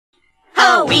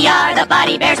Oh, we are the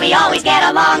Buddy Bears, we always get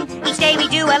along. Each day we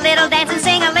do a little dance and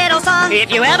sing a little song.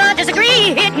 If you ever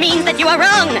disagree, it means that you are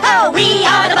wrong. Oh, we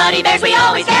are the Buddy Bears, we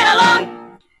always get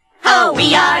along. Oh,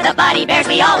 we are the Buddy Bears,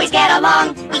 we always get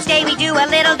along. Each day we do a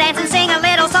little dance and sing a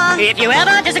little song. If you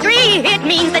ever disagree, it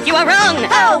means that you are wrong.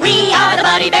 Oh, we are the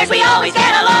Buddy Bears, we always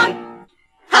get along.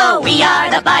 Oh, we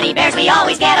are the Buddy Bears, we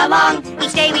always get along.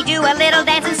 Each day we do a little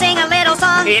dance and sing a little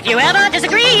song. If you ever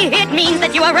disagree, it means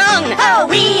that you are wrong. Oh,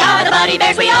 we are the Buddy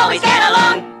Bears, we always get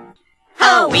along.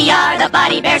 Oh, we are the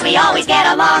Buddy Bears, we always get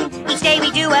along. Each day we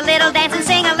do a little dance and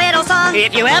sing a little song.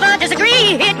 If you ever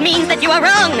disagree, it means that you are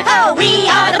wrong. Oh, we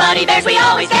are the Buddy Bears, we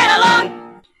always get along.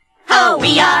 Oh,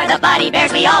 we are the Buddy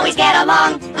Bears, we always get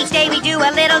along. Each day we do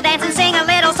a little dance and sing a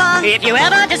little song. If you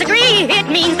ever disagree, it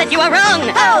means that you are wrong.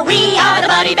 Oh, we are the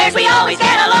Buddy Bears, we always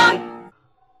get along. The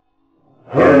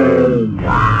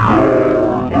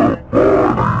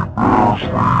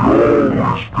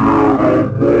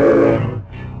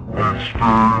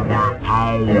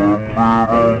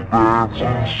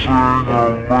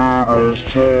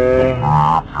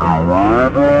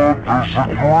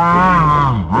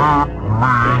Buddy Bears, we always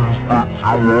get along. Each day we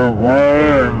do a little dance and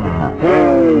sing a little song. If you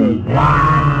ever disagree, it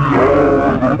means that you are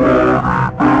wrong. Oh, we are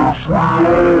the Buddy Bears, we always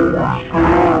get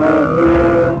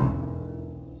along.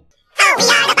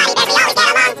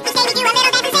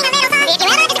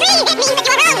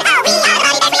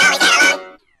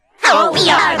 Oh, we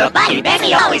are the Buddy Bears,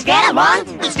 we always get along.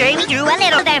 Each day we do a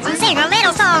little dance and sing a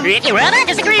little song. If you ever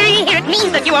disagree, it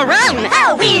means that you are wrong.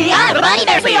 Oh, we are the Buddy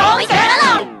Bears, we always get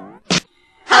along.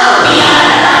 Oh, we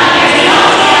are the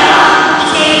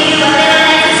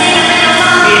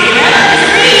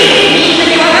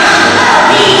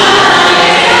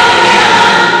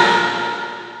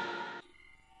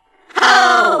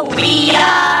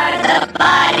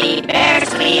Buddy Bears,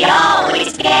 we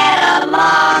always get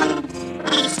along.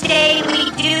 Each day we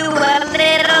do a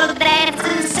little dance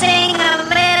and sing a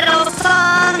little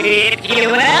song. If you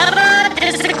ever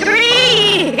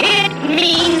disagree, it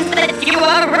means that you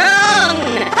are wrong.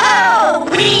 Oh,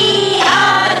 we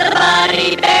are the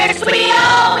Buddy Bears, we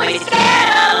always get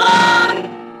along.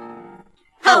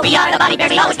 Oh, we are the Buddy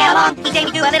Bears, we always get along. Each day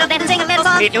we do a little dance and sing a little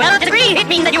song. If you ever disagree, it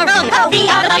means that you are wrong. Oh, we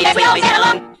are the Buddy Bears, we always get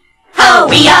along. Oh,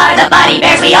 we are the Buddy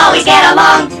Bears, we always get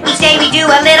along. Each day we do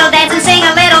a little dance and sing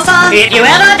a little song. If you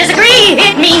ever disagree,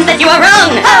 it means that you are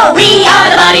wrong. Oh, we are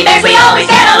the Buddy Bears, we always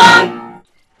get along.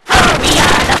 Oh, we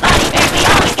are the Buddy Bears, we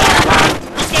always get along.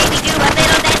 Each day we do a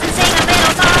little dance and sing a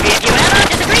little song. If you ever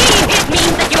disagree, it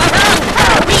means that you are wrong.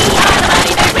 Oh, we are the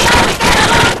Buddy Bears, we always get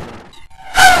along.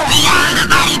 Oh, we are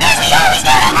the Buddy Bears, we always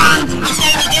get along. Each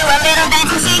day we do a little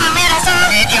dance and sing a little song.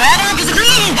 If you ever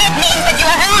disagree, it means that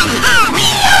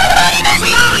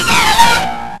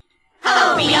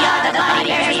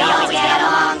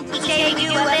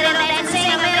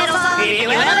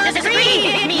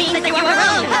you are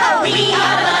wrong. Oh, we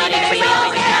are the Buddy Bears, we always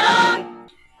get along.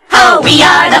 Oh, we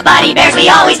are the Buddy Bears, we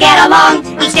always get along.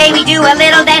 Each day we do a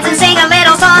little dance and sing a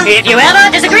little song. If you ever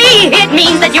disagree, it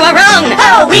means that you are wrong.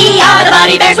 Oh, we are the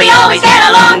Buddy Bears, we always get along. Oh, we are the Buddy Bears, we always get along. Each day we do a little dance and sing a little song. If you ever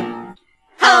disagree, it means that you are wrong. Oh, we are the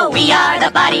Buddy Bears, we always get along. Oh, we are the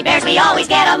Buddy Bears, we always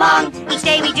get along. Each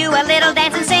day we do a little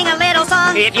dance and sing a little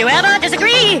song. If you ever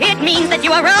disagree, it means that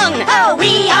you are wrong. Oh,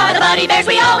 we are the Buddy Bears,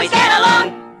 we always get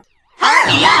along. Oh,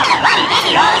 we are the Buddy Bears,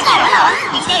 we always get along.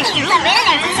 Each day we do a little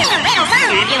dance and sing a little song.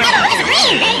 If you ever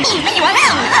disagree, it means that you are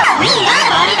wrong. Oh, we are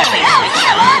the Buddy Bears, we always get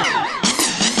along.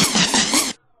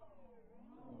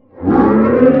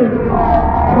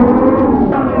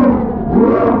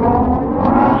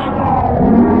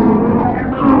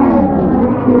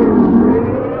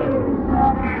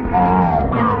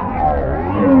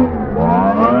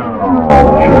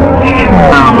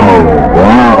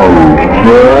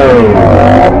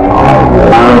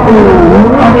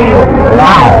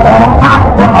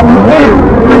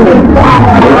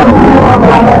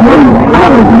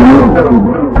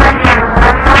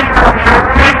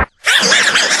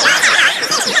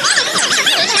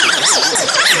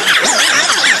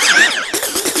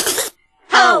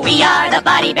 Oh, we are the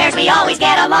Buddy Bears, we always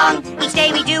get along. Each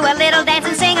day we do a little dance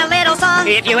and sing a little song.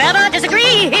 If you ever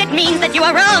disagree, it means that you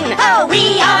are wrong. Oh,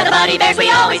 we are the Buddy Bears, we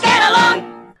always get along.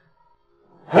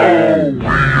 Oh, we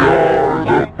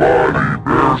are the Buddy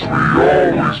Bears,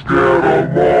 we always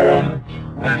get along.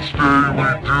 Each day we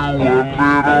do a little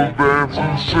dance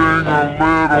and sing a little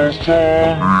song. If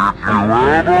you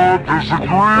ever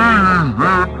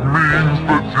disagree, it means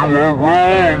that you are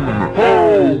wrong.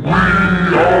 Oh, we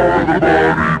are the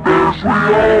Buddy Bears, we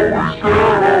always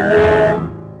get along.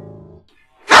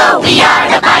 Oh, we are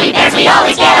the Buddy Bears, we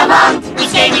always get along.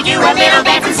 Each day we do a little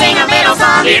dance and sing a little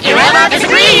song. If you ever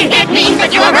disagree, it means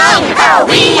that you are wrong. Oh,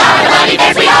 we are the Buddy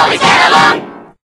Bears, we always get along.